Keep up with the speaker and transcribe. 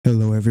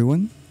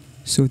everyone.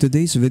 So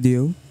today's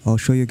video, I'll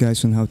show you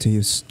guys on how to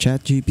use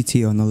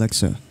ChatGPT on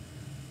Alexa.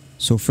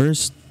 So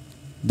first,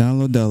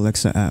 download the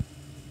Alexa app.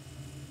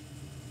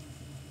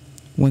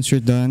 Once you're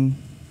done,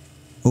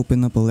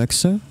 open up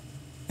Alexa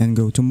and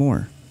go to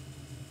More.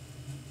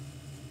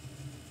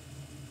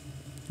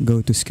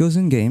 Go to Skills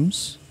and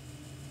Games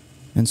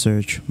and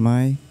search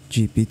My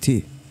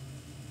GPT.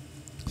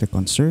 Click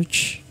on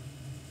Search.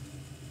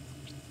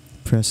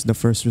 Press the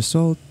first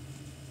result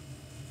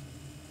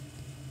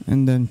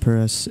and then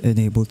press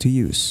Enable to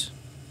Use.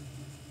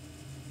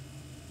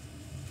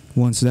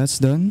 Once that's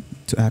done,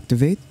 to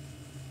activate,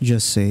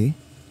 just say,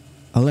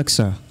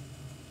 Alexa,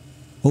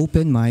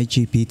 open my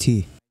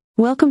GPT.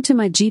 Welcome to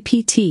my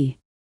GPT.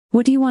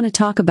 What do you want to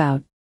talk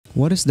about?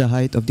 What is the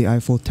height of the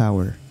Eiffel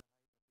Tower?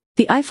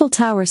 The Eiffel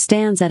Tower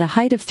stands at a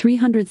height of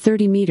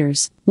 330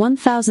 meters,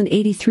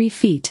 1,083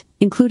 feet,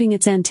 including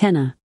its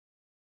antenna.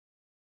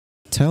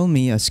 Tell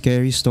me a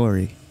scary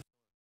story.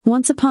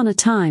 Once upon a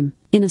time,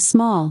 in a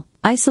small,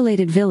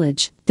 isolated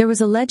village, there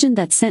was a legend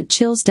that sent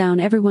chills down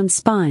everyone's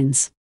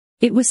spines.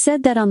 It was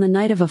said that on the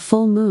night of a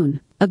full moon,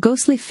 a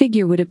ghostly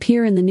figure would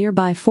appear in the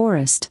nearby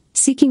forest,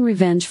 seeking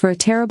revenge for a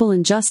terrible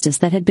injustice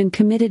that had been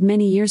committed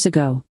many years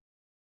ago.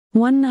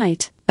 One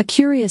night, a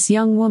curious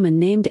young woman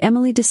named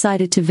Emily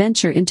decided to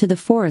venture into the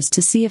forest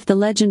to see if the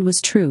legend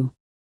was true.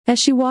 As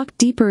she walked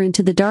deeper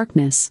into the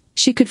darkness,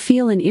 she could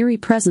feel an eerie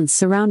presence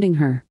surrounding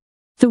her.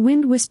 The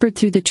wind whispered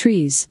through the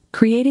trees,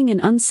 creating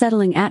an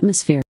unsettling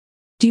atmosphere.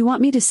 Do you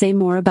want me to say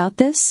more about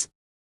this?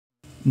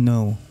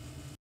 No.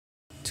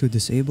 To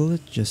disable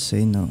it, just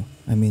say no.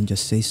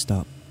 Just say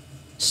stop.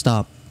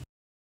 Stop.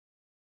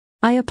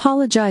 I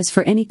apologize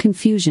for any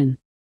confusion.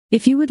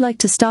 If you would like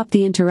to stop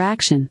the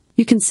interaction,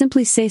 you can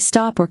simply say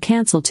stop or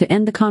cancel to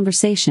end the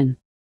conversation.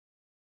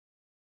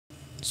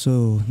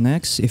 So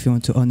next, if you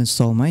want to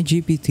uninstall my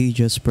GPT,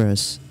 just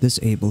press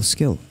Disable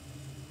Skill.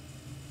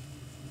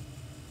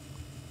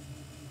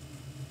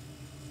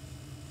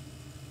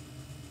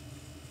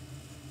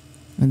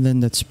 And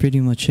then that's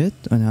pretty much it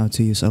on how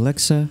to use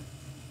Alexa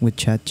with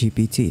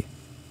ChatGPT.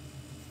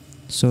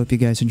 So if you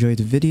guys enjoyed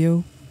the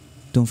video,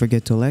 don't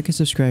forget to like and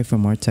subscribe for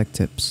more tech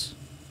tips.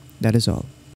 That is all.